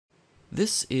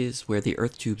This is where the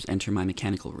earth tubes enter my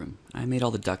mechanical room. I made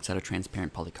all the ducts out of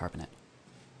transparent polycarbonate.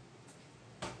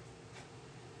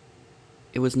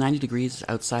 It was 90 degrees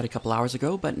outside a couple hours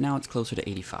ago, but now it's closer to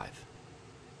 85.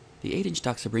 The 8-inch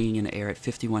ducts are bringing in air at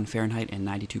 51 Fahrenheit and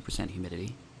 92%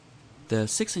 humidity. The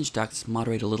 6-inch ducts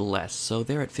moderate a little less, so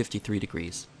they're at 53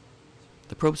 degrees.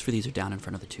 The probes for these are down in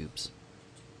front of the tubes.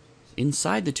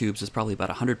 Inside the tubes is probably about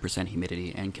 100%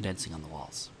 humidity and condensing on the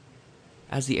walls.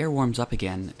 As the air warms up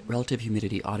again, relative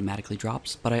humidity automatically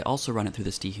drops, but I also run it through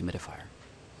this dehumidifier.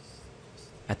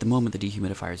 At the moment, the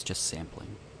dehumidifier is just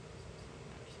sampling.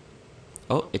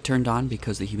 Oh, it turned on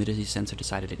because the humidity sensor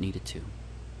decided it needed to.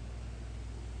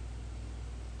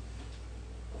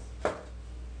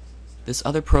 This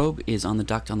other probe is on the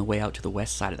duct on the way out to the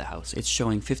west side of the house. It's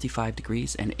showing 55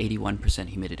 degrees and 81%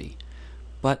 humidity.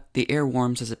 But the air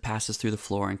warms as it passes through the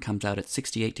floor and comes out at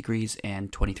 68 degrees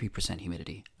and 23%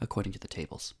 humidity, according to the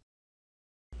tables.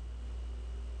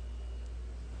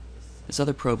 This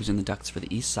other probe is in the ducts for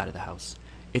the east side of the house.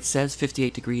 It says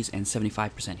 58 degrees and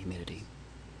 75% humidity.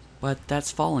 But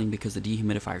that's falling because the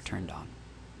dehumidifier turned on.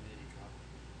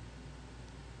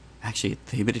 Actually,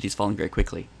 the humidity is falling very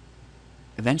quickly.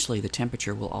 Eventually, the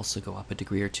temperature will also go up a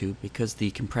degree or two because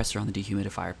the compressor on the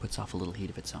dehumidifier puts off a little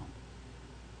heat of its own.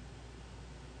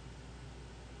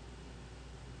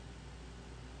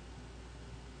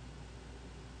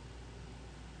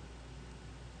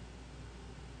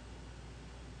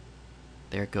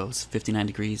 There it goes, 59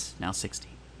 degrees, now 60.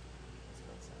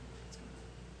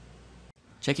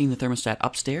 Checking the thermostat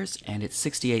upstairs, and it's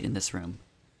 68 in this room.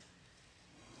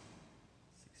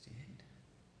 68.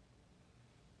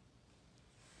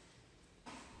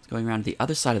 It's going around to the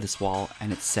other side of this wall,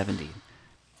 and it's 70.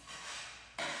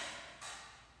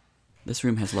 This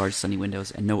room has large sunny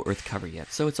windows and no earth cover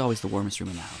yet, so it's always the warmest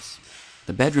room in the house.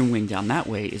 The bedroom wing down that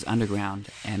way is underground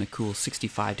and a cool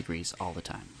 65 degrees all the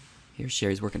time. Here's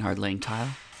Sherry's working hard laying tile.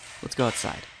 Let's go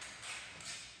outside.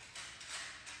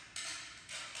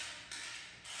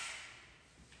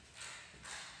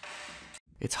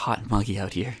 It's hot and muggy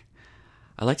out here.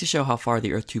 I like to show how far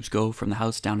the earth tubes go from the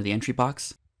house down to the entry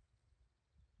box.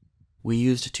 We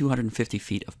used 250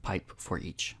 feet of pipe for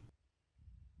each.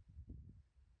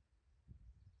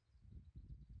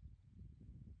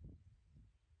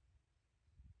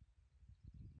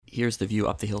 Here's the view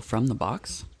up the hill from the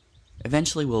box.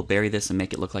 Eventually we'll bury this and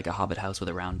make it look like a hobbit house with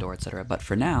a round door, etc. But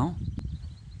for now,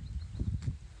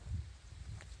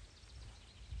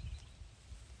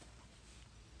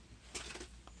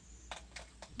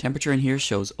 temperature in here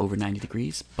shows over 90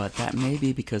 degrees, but that may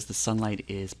be because the sunlight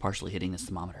is partially hitting this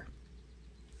thermometer.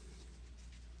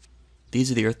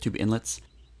 These are the earth tube inlets.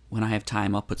 When I have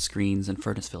time, I'll put screens and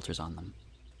furnace filters on them.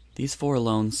 These 4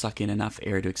 alone suck in enough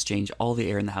air to exchange all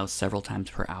the air in the house several times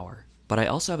per hour. But I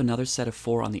also have another set of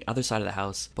 4 on the other side of the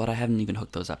house, but I haven't even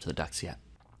hooked those up to the ducts yet.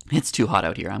 It's too hot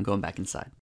out here, I'm going back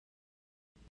inside.